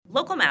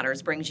Local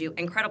Matters brings you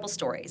incredible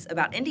stories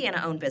about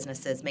Indiana-owned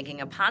businesses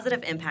making a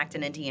positive impact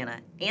in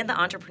Indiana and the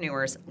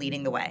entrepreneurs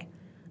leading the way.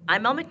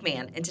 I'm Mel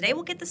McMahon, and today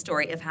we'll get the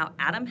story of how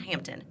Adam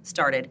Hampton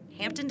started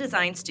Hampton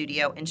Design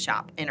Studio and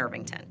Shop in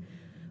Irvington.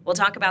 We'll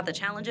talk about the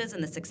challenges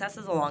and the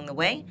successes along the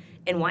way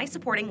and why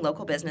supporting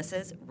local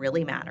businesses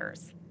really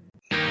matters.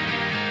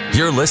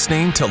 You're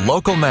listening to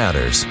Local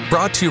Matters,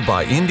 brought to you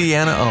by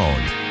Indiana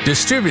Owned,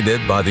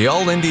 distributed by the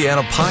All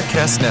Indiana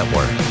Podcast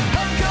Network.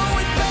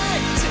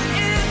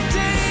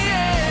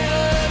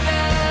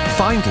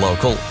 Find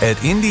local at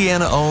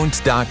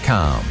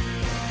indianaowned.com.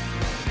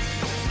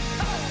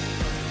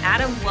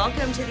 Adam,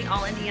 welcome to the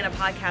All Indiana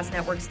Podcast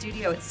Network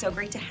studio. It's so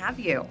great to have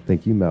you.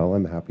 Thank you, Mel.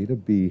 I'm happy to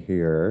be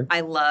here.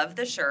 I love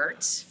the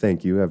shirt.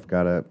 Thank you. I've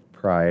got a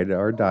Pride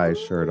or Die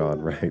shirt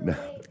on right now.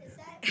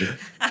 Is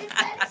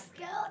that a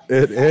skeleton?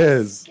 It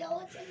is.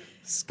 Skeleton?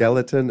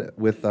 Skeleton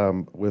with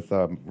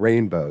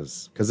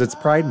rainbows, because it's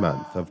Pride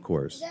Month, of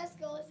course. Is that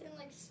skeleton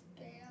like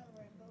spitting out a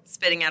rainbow?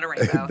 Spitting out a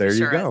rainbow. There you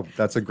Sure go. is.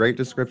 That's a great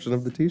description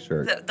of the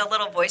T-shirt. The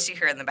little voice you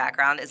hear in the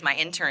background is my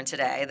intern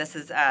today. This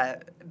is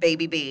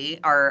Baby B,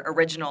 our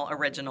original.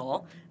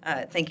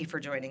 Thank you for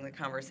joining the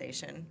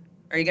conversation.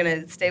 Are you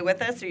going to stay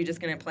with us, or are you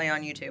just going to play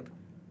on YouTube?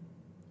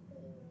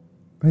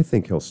 I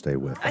think he'll stay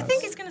with us. I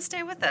think he's going to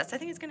stay with us. I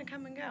think he's going to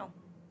come and go.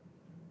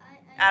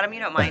 Adam, you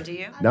don't mind, do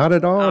you? Not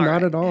at all. All Not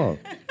right. at all.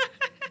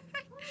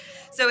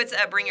 So it's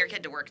Bring Your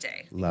Kid to Work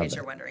Day, in Love case it.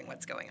 you're wondering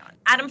what's going on.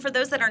 Adam, for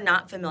those that are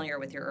not familiar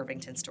with your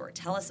Irvington store,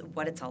 tell us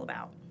what it's all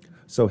about.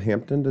 So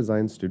Hampton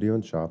Design Studio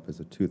and Shop is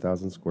a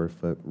 2,000 square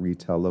foot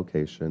retail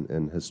location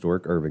in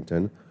historic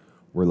Irvington.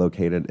 We're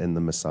located in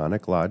the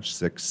Masonic Lodge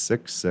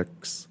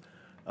 666.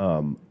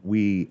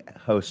 We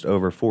host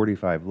over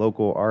 45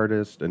 local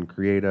artists and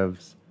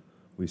creatives.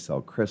 We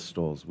sell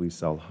crystals. We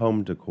sell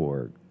home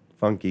decor,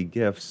 funky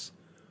gifts.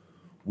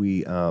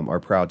 We are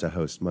proud to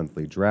host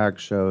monthly drag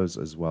shows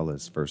as well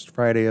as First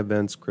Friday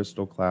events,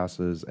 crystal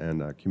classes,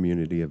 and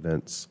community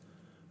events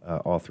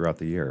all throughout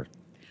the year.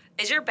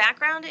 Is your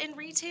background in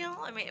retail?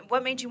 I mean,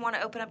 what made you want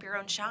to open up your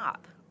own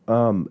shop?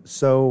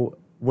 So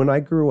when I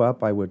grew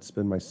up, I would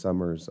spend my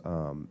summers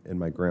in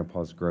my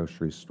grandpa's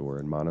grocery store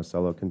in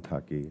Monticello,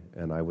 Kentucky,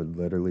 and I would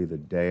literally, the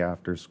day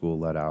after school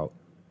let out,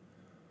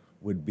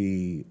 would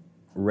be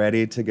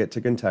ready to get to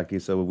Kentucky.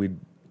 So we'd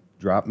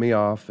drop me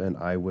off, and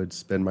I would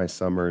spend my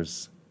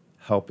summers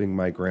helping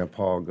my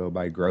grandpa go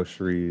buy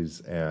groceries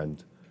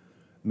and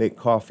make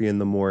coffee in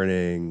the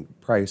morning,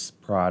 price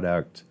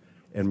product.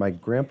 And my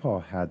grandpa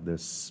had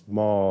this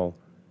small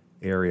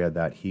area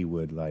that he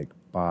would like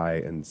buy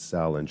and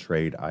sell and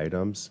trade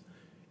items.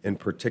 In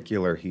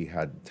particular, he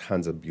had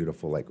tons of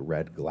beautiful like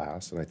red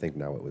glass, and I think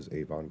now it was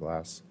Avon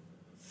glass.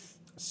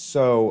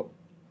 So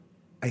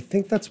I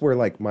think that's where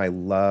like my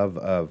love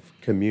of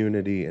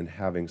community and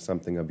having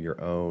something of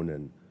your own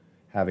and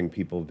having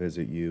people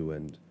visit you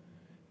and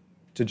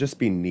to just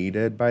be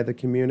needed by the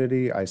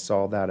community. I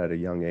saw that at a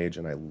young age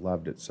and I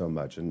loved it so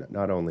much. And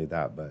not only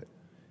that, but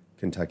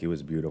Kentucky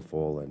was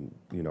beautiful and,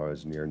 you know, I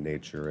was near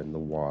nature and the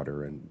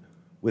water and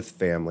with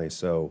family.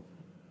 So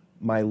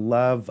my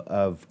love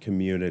of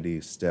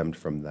community stemmed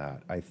from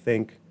that. I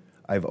think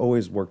I've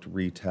always worked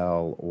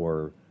retail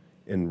or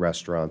in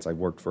restaurants. I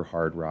worked for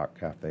Hard Rock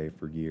Cafe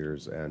for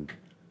years, and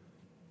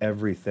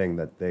everything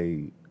that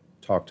they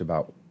talked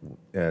about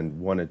and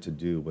wanted to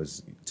do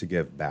was to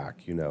give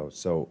back, you know.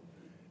 So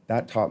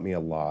that taught me a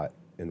lot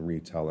in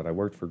retail, and I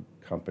worked for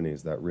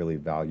companies that really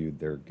valued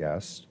their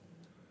guests.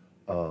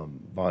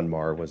 Von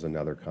Maur was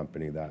another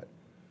company that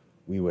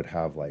we would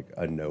have like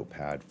a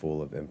notepad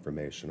full of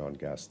information on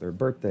guests, their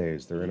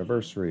birthdays, their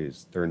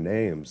anniversaries, their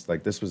names.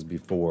 Like this was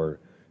before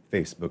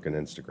Facebook and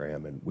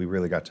Instagram, and we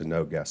really got to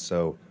know guests.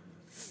 So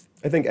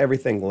I think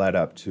everything led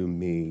up to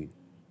me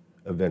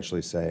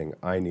eventually saying,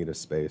 I need a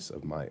space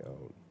of my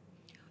own.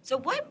 So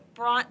what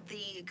brought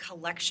the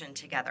collection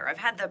together? I've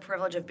had the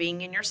privilege of being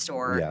in your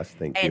store. Yes,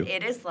 thank and you.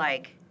 it is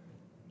like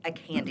a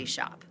candy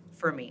shop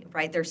for me,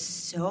 right? There's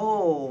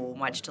so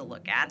much to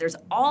look at. There's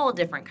all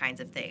different kinds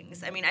of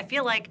things. I mean, I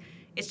feel like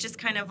it's just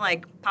kind of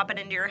like pop it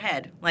into your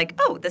head. Like,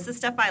 oh, this is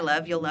stuff I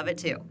love. You'll love it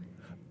too.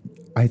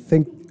 I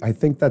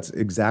think that's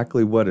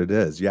exactly what it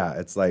is. Yeah,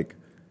 it's like,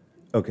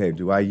 okay,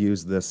 do I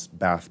use this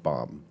bath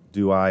bomb?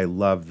 Do I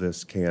love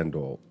this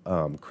candle?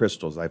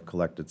 Crystals I've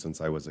collected since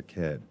I was a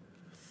kid.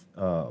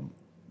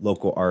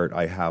 Local art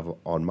I have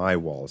on my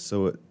walls.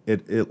 So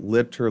it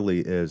literally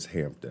is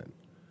Hampton.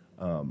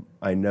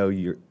 I know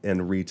you're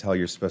in retail,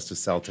 you're supposed to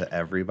sell to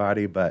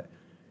everybody, but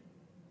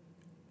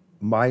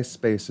my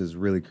space is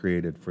really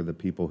created for the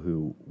people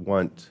who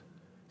want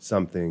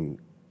something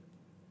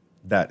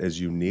that is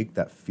unique,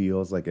 that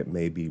feels like it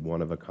may be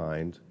one of a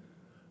kind.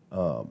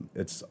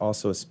 It's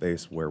also a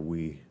space where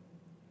we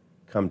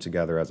come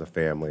together as a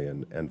family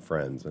and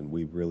friends, and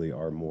we really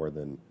are more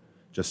than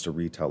just a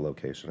retail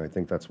location. I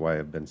think that's why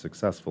I've been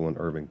successful in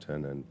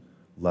Irvington and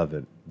love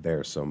it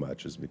there so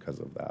much is because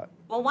of that.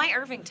 Well, why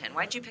Irvington?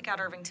 Why did you pick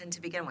out Irvington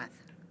to begin with?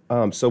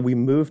 So we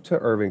moved to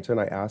Irvington.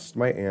 I asked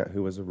my aunt,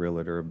 who was a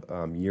realtor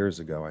years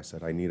ago, I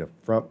said, I need a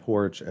front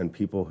porch and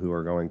people who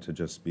are going to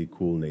just be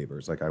cool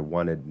neighbors. Like, I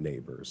wanted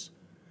neighbors.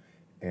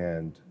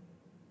 And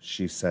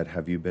she said,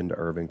 have you been to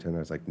Irvington? I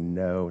was like,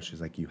 no. She's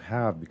like, you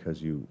have,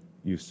 because you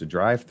used to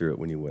drive through it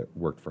when you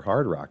worked for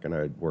Hard Rock, and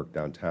I'd work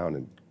downtown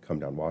and come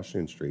down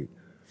Washington Street.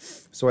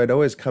 So I'd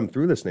always come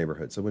through this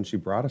neighborhood. So when she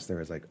brought us there, I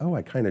was like, oh,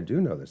 I kind of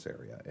do know this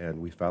area.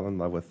 And we fell in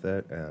love with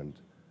it and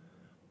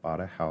bought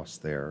a house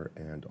there.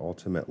 And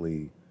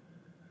ultimately,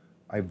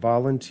 I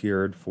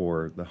volunteered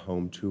for the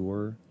home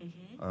tour.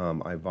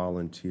 I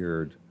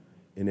volunteered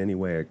in any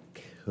way I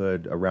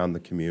could around the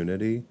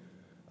community,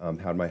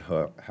 had my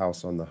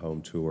house on the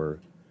home tour.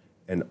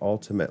 And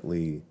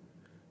ultimately,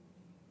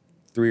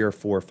 3 or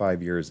 4 or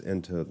 5 years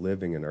into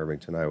living in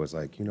Irvington, I was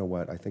like, you know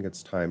what, I think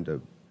it's time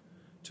to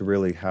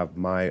really have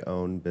my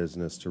own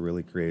business, to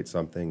really create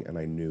something, and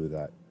I knew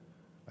that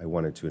I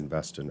wanted to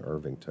invest in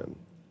Irvington.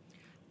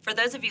 For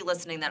those of you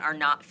listening that are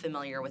not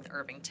familiar with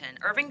Irvington,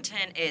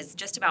 Irvington is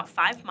just about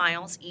 5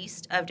 miles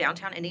east of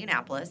downtown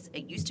Indianapolis.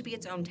 It used to be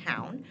its own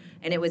town,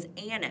 and it was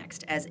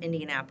annexed as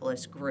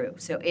Indianapolis grew.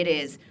 So it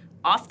is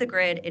off the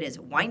grid, it is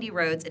windy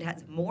roads, it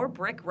has more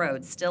brick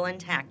roads still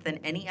intact than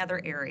any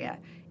other area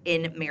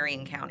in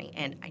Marion County.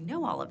 And I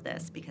know all of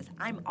this because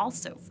I'm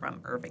also from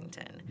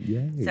Irvington.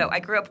 Yay. So I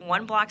grew up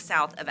 1 block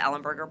south of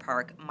Ellenberger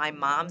Park. My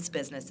mom's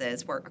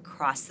businesses were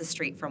across the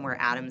street from where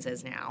Adams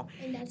is now.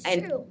 And that's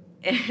And- true.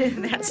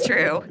 That's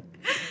true.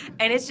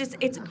 And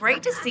it's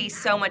great to see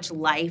so much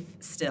life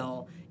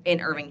still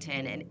in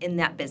Irvington and in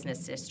that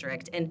business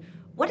district. And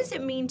what does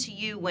it mean to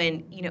you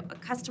when, a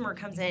customer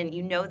comes in,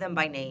 you know them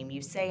by name,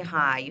 you say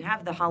hi, you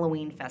have the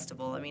Halloween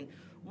festival? I mean,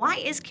 why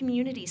is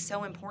community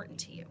so important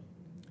to you?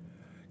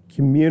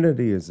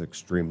 Community is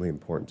extremely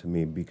important to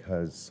me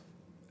because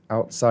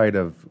outside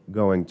of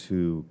going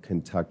to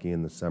Kentucky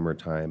in the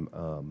summertime,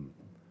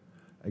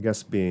 I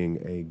guess being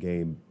a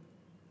gay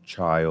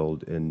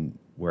child in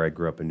where I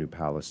grew up in New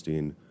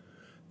Palestine,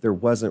 there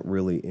wasn't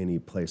really any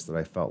place that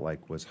I felt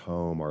like was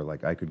home or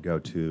like I could go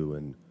to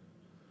and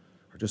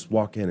or just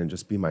walk in and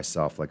just be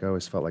myself. Like I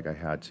always felt like I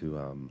had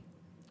to,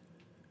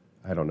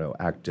 I don't know,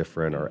 act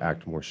different or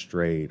act more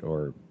straight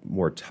or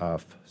more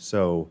tough.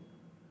 So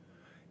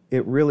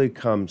it really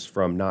comes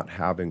from not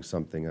having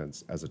something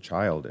as a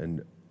child.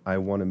 And I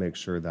want to make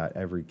sure that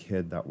every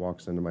kid that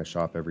walks into my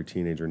shop, every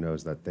teenager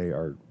knows that they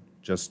are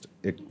just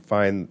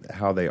fine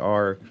how they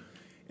are.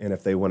 And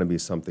if they want to be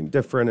something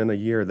different in a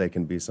year, they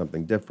can be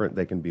something different.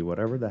 They can be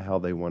whatever the hell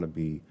they want to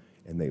be,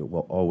 and they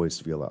will always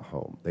feel at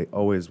home. They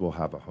always will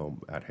have a home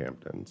at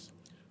Hamptons.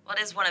 Well,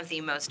 it is one of the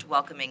most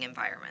welcoming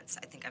environments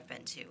I think I've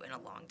been to in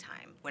a long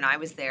time. When I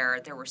was there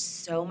were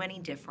so many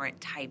different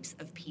types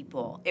of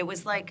people. It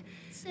was like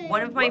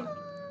one of my...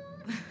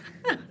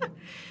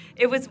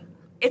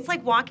 It's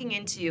like walking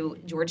into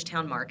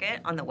Georgetown Market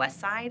on the west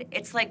side.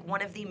 It's like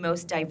one of the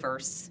most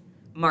diverse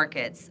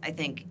markets, I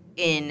think,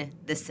 in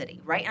the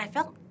city, right? And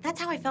that's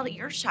how I felt at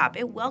your shop.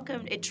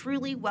 It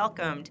truly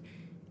welcomed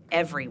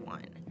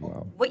everyone.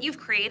 Wow. What you've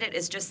created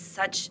is just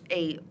such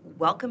a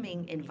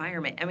welcoming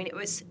environment. I mean, it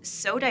was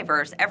so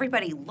diverse.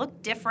 Everybody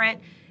looked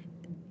different.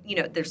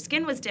 Their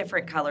skin was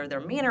different color. Their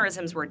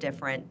mannerisms were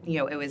different.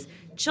 It was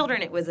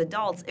children. It was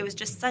adults. It was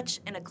just such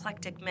an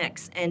eclectic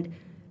mix. And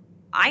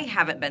I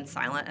haven't been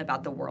silent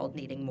about the world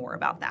needing more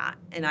about that.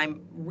 And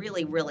I'm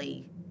really,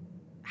 really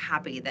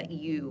happy that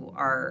you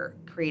are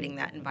creating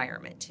that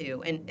environment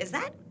too. And is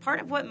that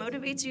part of what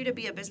motivates you to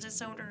be a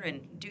business owner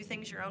and do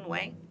things your own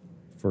way?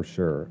 For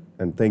sure.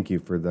 And thank you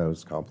for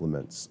those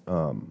compliments.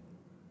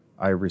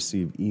 I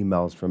receive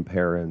emails from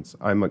parents.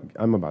 I'm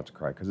about to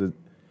cry because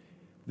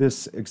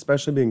this,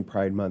 especially being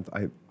Pride Month,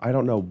 I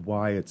don't know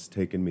why it's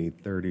taken me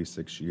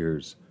 36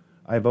 years.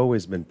 I've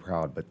always been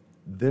proud, but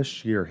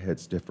this year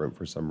hits different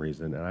for some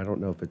reason. And I don't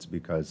know if it's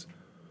because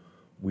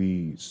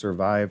we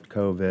survived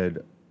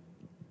COVID.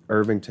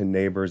 Irvington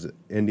neighbors,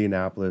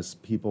 Indianapolis,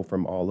 people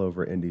from all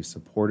over Indy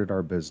supported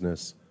our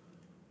business.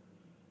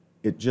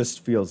 It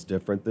just feels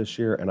different this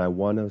year, and I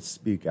want to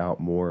speak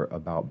out more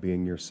about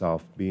being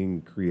yourself,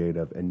 being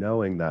creative, and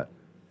knowing that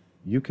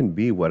you can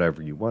be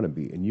whatever you want to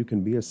be, and you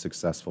can be a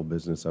successful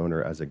business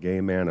owner as a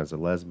gay man, as a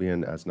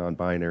lesbian, as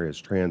non-binary, as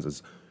trans,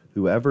 as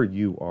whoever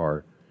you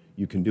are,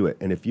 you can do it.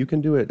 And if you can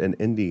do it in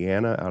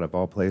Indiana, out of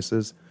all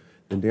places,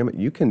 then damn it,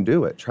 you can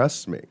do it.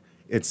 Trust me.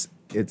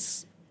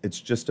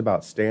 It's just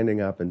about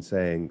standing up and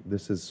saying,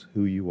 this is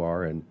who you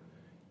are and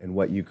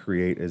what you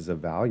create is of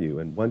value.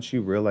 And once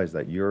you realize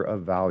that you're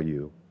of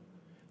value,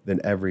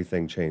 then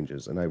everything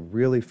changes. And I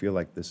really feel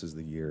like this is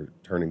the year,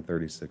 turning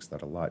 36,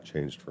 that a lot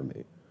changed for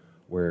me,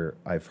 where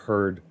I've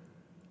heard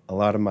a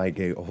lot of my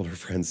gay older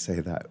friends say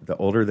that the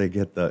older they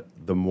get, the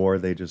more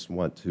they just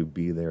want to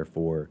be there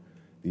for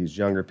these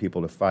younger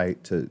people to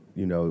fight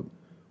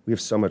we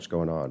have so much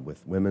going on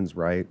with women's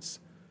rights,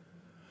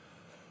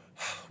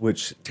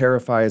 which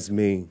terrifies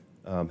me,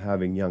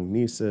 having young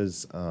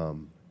nieces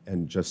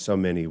and just so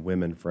many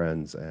women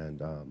friends.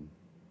 And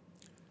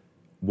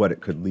what it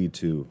could lead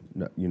to.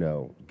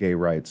 Gay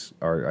rights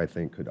I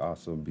think, could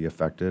also be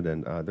affected,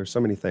 and there's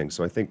so many things.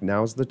 So I think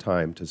now's the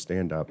time to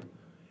stand up,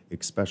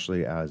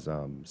 especially as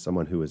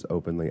someone who is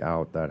openly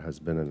out, that has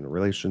been in a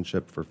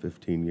relationship for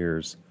 15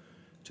 years,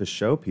 to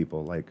show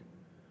people, like,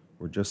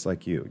 we're just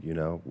like you,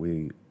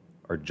 we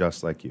are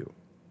just like you.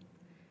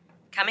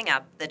 Coming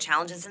up, the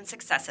challenges and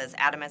successes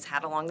Adam has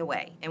had along the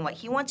way and what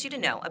he wants you to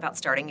know about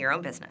starting your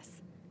own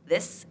business.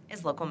 This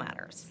is Local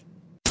Matters.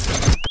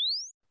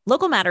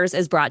 Local Matters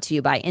is brought to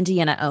you by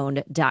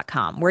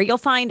IndianaOwned.com, where you'll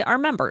find our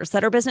members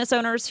that are business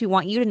owners who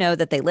want you to know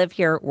that they live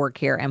here, work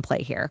here, and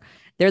play here.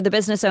 They're the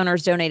business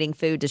owners donating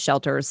food to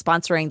shelters,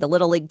 sponsoring the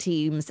Little League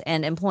teams,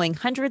 and employing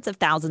hundreds of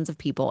thousands of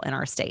people in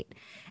our state.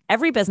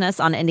 Every business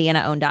on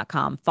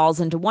IndianaOwned.com falls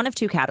into one of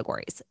two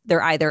categories.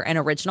 They're either an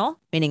original,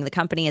 meaning the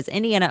company is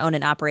Indiana-owned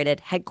and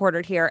operated,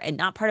 headquartered here, and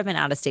not part of an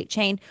out-of-state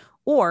chain,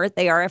 or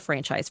they are a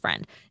franchise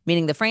friend,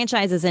 meaning the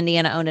franchise is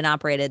Indiana-owned and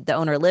operated, the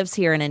owner lives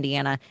here in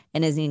Indiana,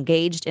 and is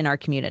engaged in our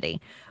community.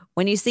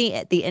 When you see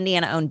the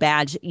Indiana-owned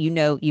badge, you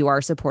know you are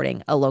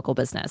supporting a local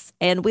business.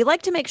 And we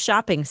like to make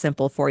shopping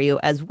simple for you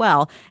as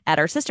well at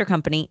our sister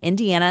company,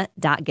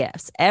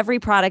 Indiana.Gifts. Every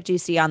product you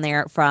see on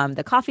there, from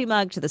the coffee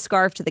mug to the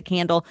scarf to the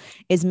candle,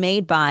 is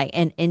made by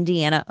an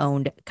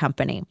Indiana-owned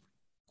company.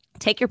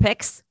 Take your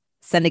pics,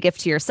 send a gift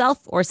to yourself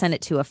or send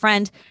it to a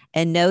friend,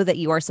 and know that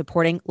you are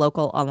supporting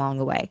local along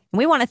the way. And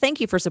we want to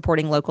thank you for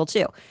supporting local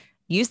too.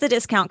 Use the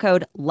discount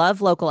code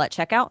LOVELOCAL at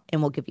checkout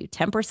and we'll give you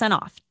 10%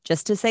 off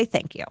just to say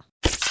thank you.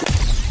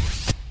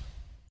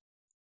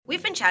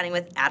 We've been chatting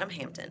with Adam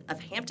Hampton of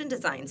Hampton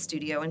Design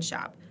Studio and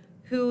Shop,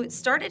 who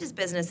started his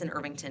business in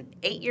Irvington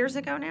 8 years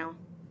ago now?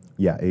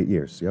 Yeah, 8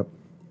 years, yep.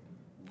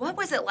 What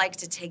was it like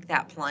to take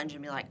that plunge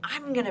and be like,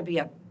 I'm going to be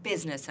a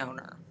business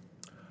owner?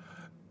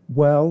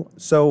 Well,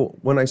 so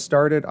when I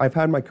started, I've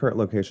had my current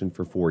location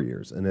for 4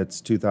 years, and it's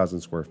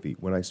 2,000 square feet.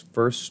 When I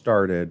first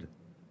started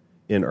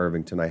in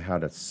Irvington, I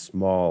had as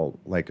small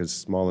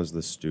as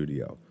the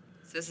studio.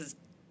 So this is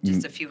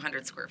just a few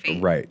hundred square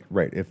feet. Right,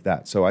 if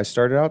that. So I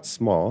started out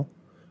small,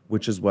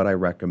 which is what I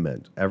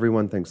recommend.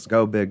 Everyone thinks,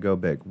 go big, go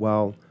big.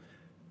 Well,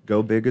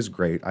 go big is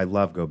great. I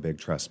love go big,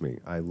 trust me.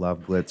 I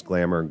love glitz,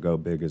 glamour, go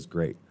big is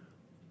great.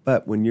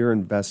 But when you're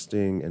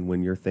investing and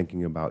when you're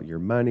thinking about your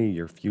money,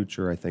 your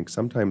future, I think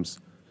sometimes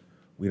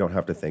we don't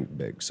have to think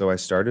big. So I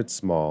started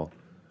small,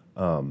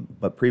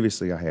 but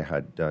previously I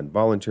had done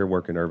volunteer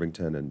work in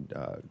Irvington and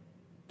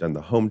done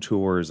the home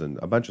tours and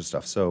a bunch of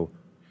stuff. So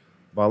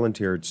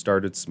volunteered,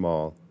 started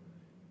small.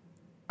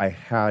 I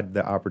had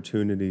the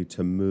opportunity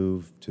to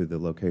move to the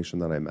location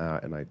that I'm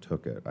at, and I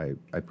took it.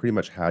 I pretty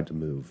much had to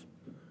move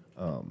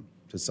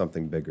to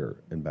something bigger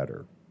and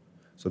better.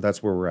 So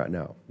that's where we're at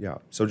now. Yeah.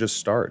 So just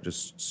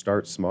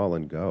start small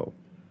and go.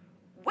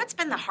 What's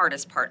been the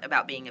hardest part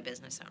about being a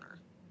business owner?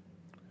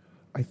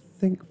 I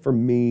think for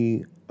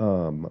me,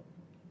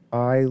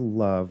 I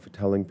love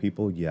telling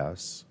people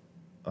yes.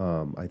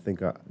 I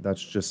think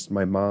that's just,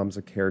 my mom's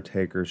a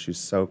caretaker. She's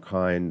so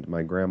kind.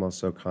 My grandma's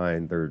so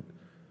kind.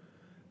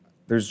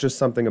 There's just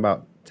something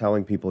about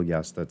telling people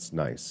yes that's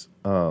nice.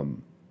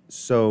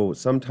 So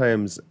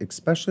sometimes,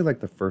 especially like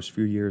the first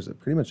few years,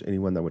 pretty much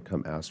anyone that would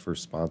come ask for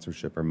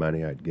sponsorship or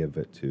money, I'd give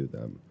it to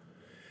them.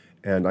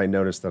 And I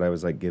noticed that I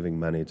was like giving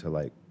money to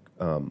like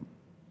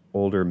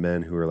older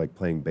men who were like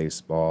playing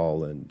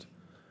baseball, and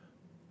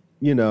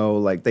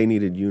like they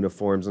needed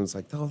uniforms, and it's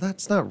like, oh,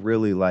 that's not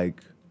really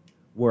like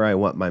where I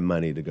want my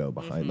money to go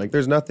behind. Mm-hmm. Like,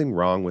 there's nothing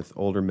wrong with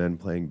older men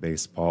playing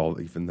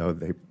baseball, even though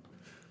they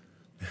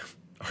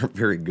aren't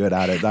very good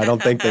at it. I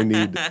don't think they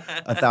need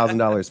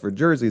 $1,000 for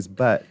jerseys,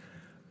 but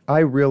I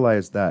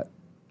realized that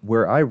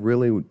where I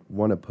really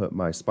want to put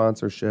my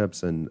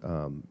sponsorships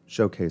and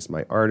showcase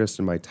my artists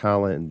and my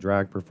talent and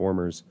drag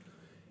performers,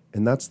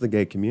 and that's the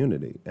gay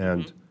community.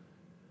 And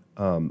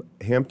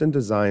Hampton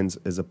Designs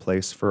is a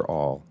place for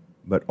all,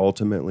 but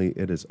ultimately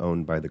it is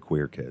owned by the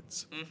queer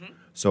kids. Mm-hmm.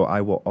 So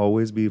I will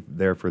always be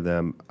there for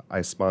them.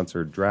 I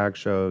sponsor drag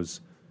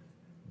shows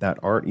that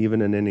aren't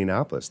even in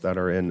Indianapolis, that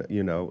are in,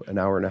 an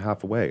hour and a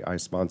half away. I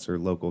sponsor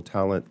local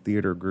talent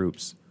theater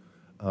groups.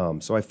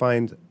 So I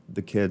find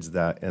the kids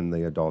and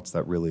the adults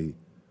that really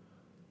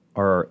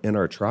are in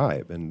our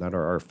tribe and that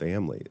are our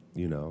family,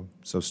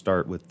 So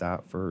start with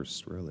that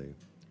first, really.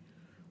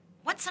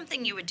 What's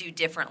something you would do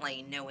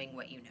differently knowing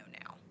what you know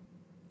now?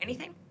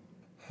 Anything?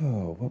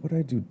 Oh, what would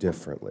I do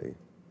differently?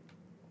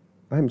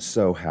 I'm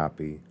so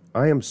happy.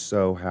 I am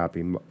so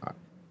happy.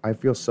 I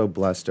feel so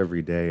blessed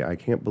every day. I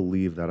can't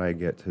believe that I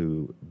get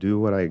to do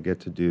what I get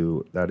to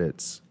do, that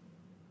it's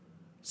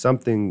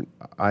something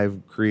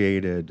I've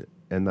created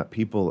and that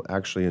people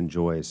actually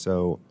enjoy.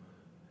 So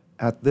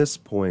at this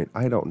point,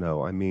 I don't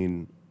know. I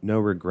mean, no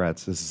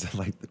regrets. This is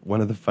like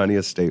one of the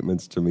funniest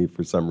statements to me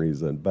for some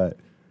reason. But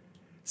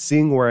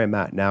seeing where I'm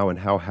at now and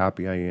how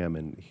happy I am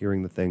and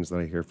hearing the things that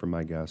I hear from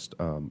my guests,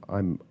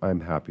 I'm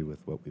happy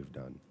with what we've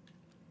done.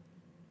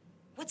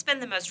 What's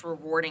been the most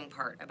rewarding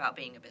part about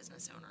being a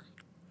business owner?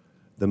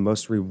 The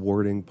most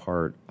rewarding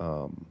part,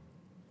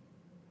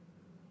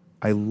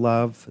 I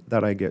love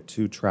that I get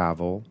to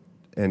travel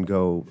and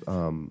go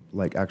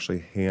like actually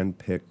hand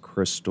pick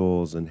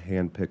crystals and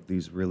hand pick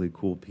these really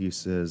cool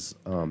pieces.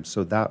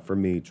 So that for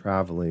me,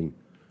 traveling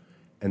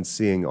and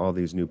seeing all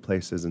these new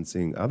places and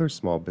seeing other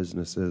small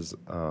businesses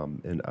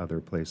in other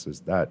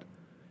places, that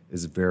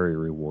is very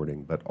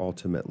rewarding. But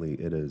ultimately,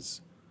 it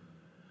is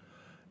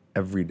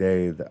every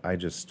day that I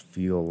just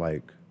feel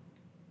like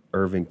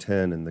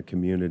Irvington and the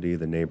community,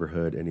 the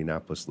neighborhood,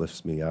 Indianapolis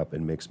lifts me up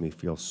and makes me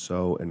feel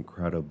so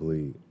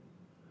incredibly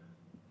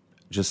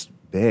just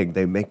big.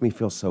 They make me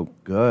feel so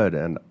good,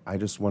 and I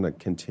just want to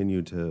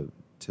continue to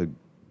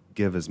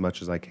give as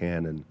much as I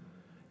can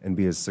and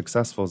be as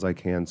successful as I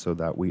can so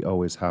that we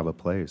always have a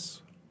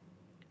place.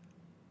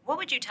 What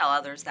would you tell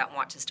others that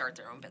want to start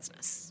their own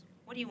business?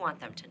 What do you want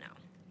them to know?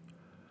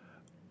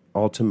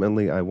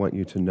 Ultimately, I want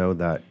you to know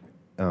that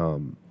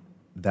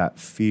that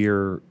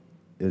fear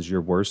is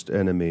your worst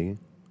enemy,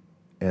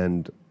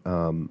 and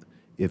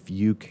if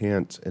you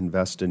can't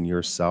invest in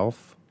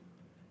yourself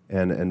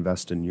and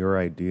invest in your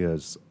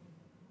ideas,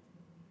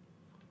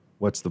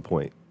 what's the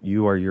point?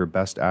 You are your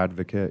best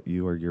advocate.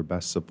 You are your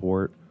best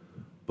support.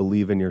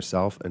 Believe in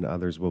yourself, and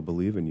others will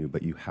believe in you,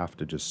 but you have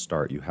to just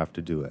start. You have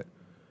to do it.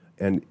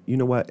 And you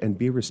know what? And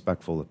be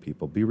respectful of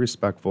people. Be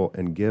respectful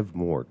and give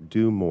more.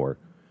 Do more.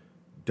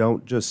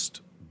 Don't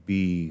just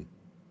be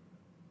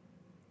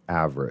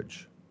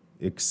average.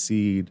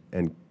 Exceed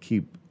and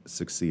keep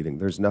succeeding.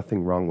 There's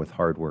nothing wrong with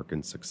hard work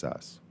and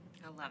success.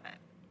 I love it.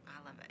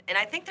 I love it. And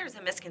I think there's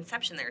a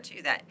misconception there,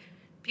 too, that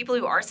people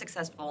who are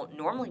successful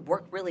normally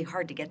work really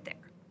hard to get there.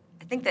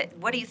 I think that,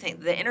 what do you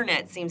think? The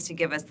internet seems to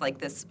give us like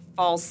this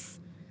false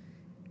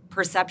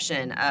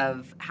perception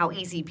of how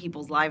easy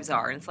people's lives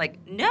are. And it's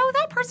like, no,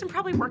 that person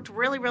probably worked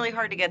really, really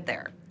hard to get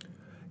there.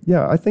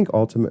 Yeah, I think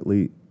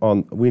ultimately,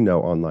 we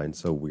know online's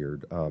so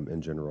weird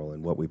in general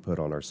and what we put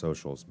on our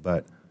socials,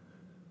 but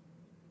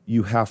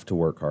you have to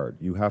work hard.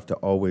 You have to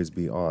always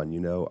be on. You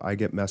know, I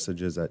get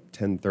messages at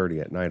 10:30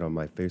 at night on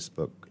my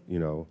Facebook, you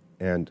know,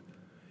 and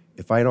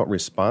if I don't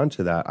respond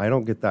to that, I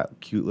don't get that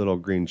cute little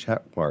green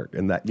check mark.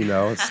 And that, you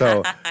know,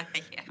 so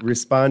Yeah.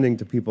 responding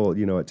to people,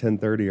 you know, at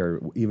 10:30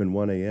 or even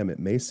 1 a.m., it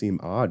may seem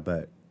odd,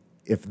 but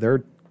if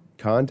they're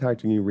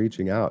contacting you,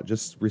 reaching out,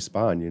 just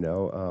respond, you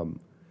know.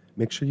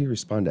 Make sure you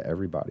respond to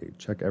everybody.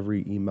 Check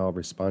every email,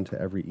 respond to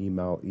every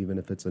email, even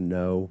if it's a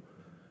no.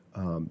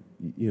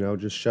 You know,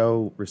 just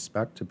show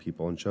respect to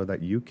people and show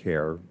that you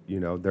care. You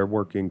know, they're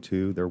working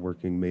too. They're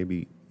working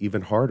maybe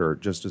even harder,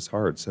 just as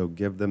hard. So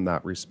give them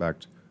that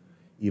respect,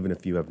 even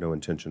if you have no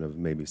intention of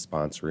maybe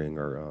sponsoring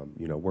or,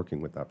 you know, working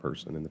with that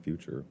person in the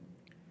future.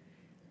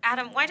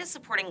 Adam, why does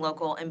supporting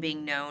local and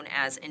being known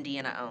as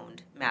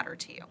Indiana-owned matter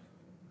to you?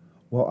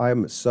 Well,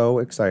 I'm so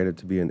excited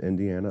to be an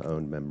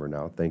Indiana-owned member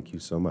now. Thank you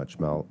so much,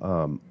 Mel.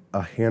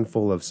 A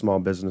handful of small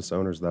business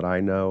owners that I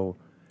know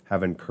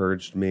have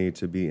encouraged me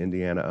to be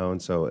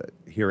Indiana-owned, so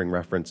hearing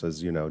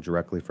references, you know,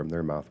 directly from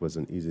their mouth was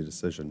an easy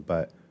decision.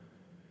 But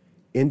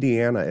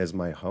Indiana is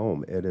my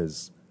home. It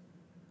is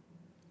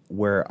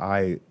where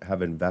I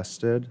have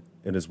invested.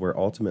 It is where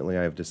ultimately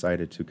I have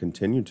decided to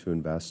continue to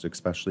invest,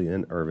 especially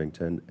in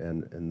Irvington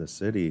and in the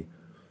city.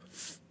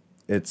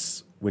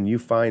 It's when you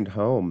find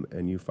home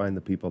and you find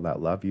the people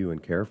that love you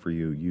and care for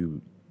you,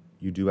 you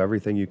do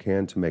everything you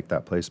can to make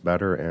that place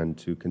better and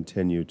to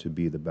continue to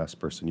be the best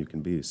person you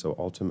can be. So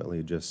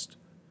ultimately just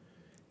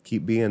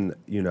keep being,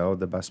 you know,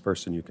 the best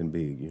person you can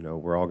be. You know,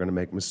 we're all going to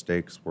make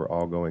mistakes. We're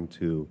all going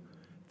to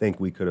think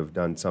we could have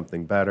done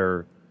something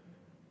better.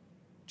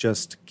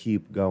 Just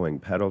keep going,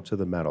 pedal to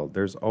the metal.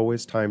 There's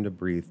always time to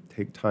breathe.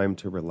 Take time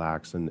to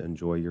relax and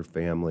enjoy your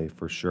family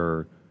for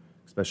sure.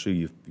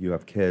 Especially if you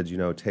have kids, you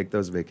know, take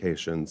those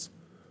vacations.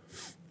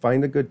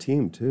 Find a good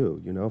team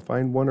too, you know,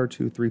 find 1 or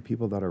 2, 3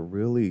 people that are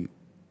really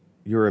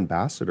your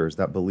ambassadors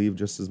that believe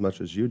just as much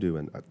as you do.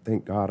 And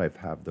thank God I've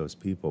had those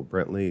people,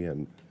 Brentley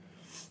and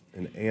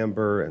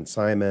Amber and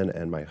Simon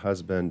and my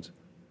husband,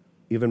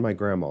 even my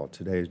grandma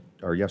today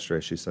or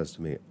yesterday, she says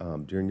to me,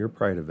 during your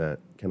Pride event,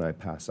 can I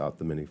pass out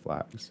the mini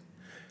flags?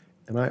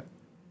 And I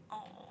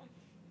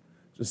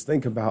just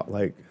think about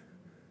like,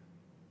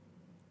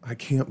 I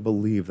can't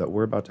believe that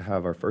we're about to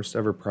have our first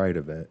ever Pride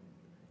event.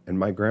 And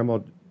my grandma,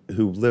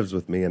 who lives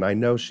with me, and I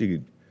know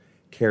she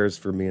cares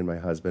for me and my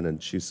husband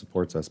and she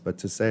supports us, but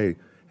to say,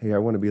 hey, I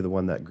want to be the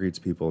one that greets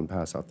people and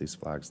pass out these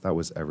flags, that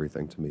was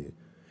everything to me.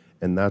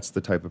 And that's the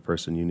type of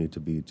person you need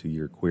to be to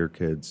your queer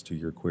kids, to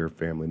your queer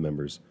family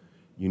members.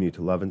 You need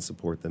to love and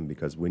support them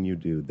because when you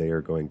do, they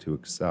are going to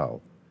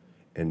excel.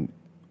 And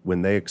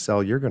when they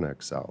excel, you're going to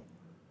excel.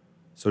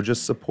 So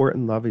just support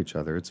and love each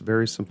other. It's a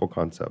very simple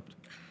concept.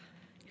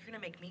 You're going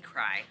to make me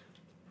cry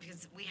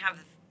because we have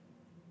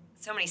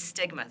so many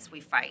stigmas we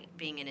fight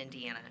being in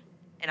Indiana.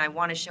 And I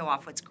want to show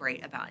off what's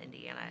great about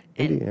Indiana.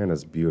 And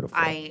Indiana's beautiful.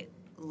 I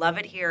love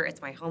it here.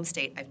 It's my home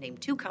state. I've named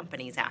 2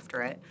 companies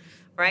after it,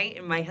 right?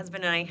 And my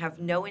husband and I have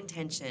no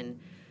intention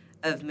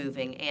of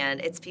moving.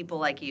 And it's people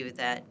like you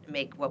that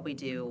make what we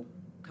do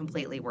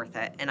completely worth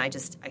it. And I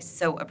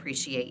so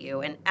appreciate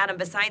you. And Adam,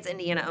 besides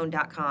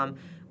IndianaOwned.com,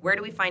 Where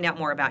do we find out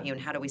more about you,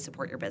 and how do we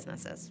support your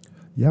businesses?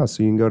 Yeah,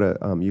 so you can go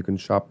to, you can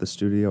shop the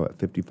studio at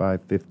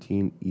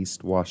 5515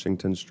 East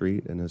Washington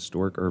Street in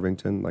historic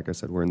Irvington. Like I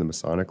said, we're in the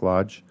Masonic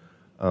Lodge.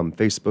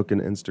 Facebook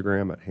and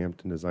Instagram at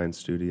Hampton Design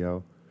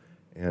Studio.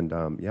 And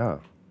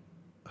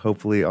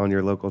hopefully on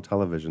your local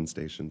television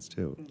stations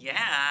too.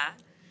 Yeah.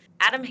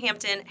 Adam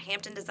Hampton,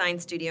 Hampton Design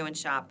Studio and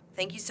Shop,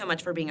 thank you so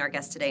much for being our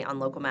guest today on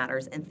Local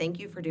Matters, and thank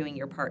you for doing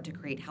your part to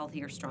create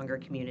healthier, stronger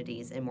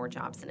communities and more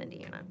jobs in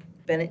Indiana.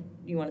 Bennett,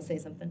 you want to say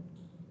something?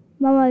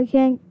 Mama,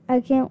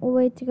 I can't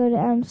wait to go to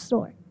Adam's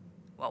store.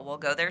 Well, we'll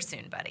go there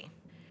soon, buddy.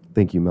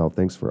 Thank you, Mel.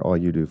 Thanks for all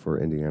you do for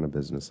Indiana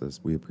businesses.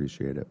 We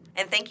appreciate it.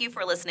 And thank you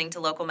for listening to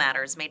Local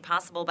Matters, made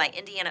possible by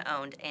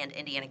Indiana-owned and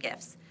Indiana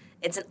Gifts.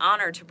 It's an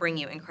honor to bring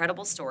you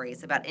incredible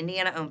stories about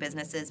Indiana-owned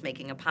businesses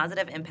making a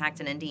positive impact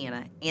in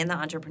Indiana and the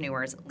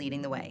entrepreneurs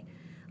leading the way.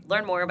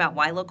 Learn more about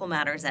why local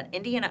matters at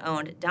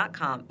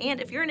indianaowned.com. And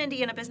if you're an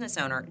Indiana business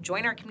owner,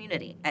 join our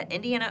community at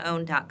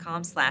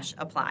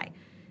indianaowned.com/apply.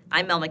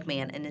 I'm Mel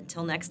McMahon, and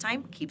until next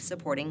time, keep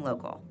supporting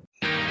local.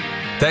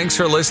 Thanks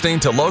for listening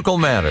to Local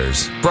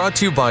Matters, brought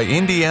to you by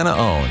Indiana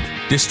Owned,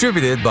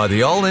 distributed by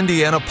the All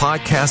Indiana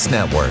Podcast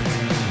Network.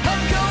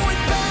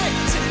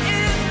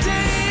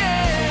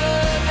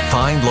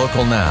 Find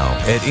local now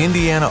at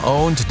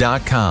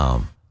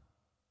indianaowned.com.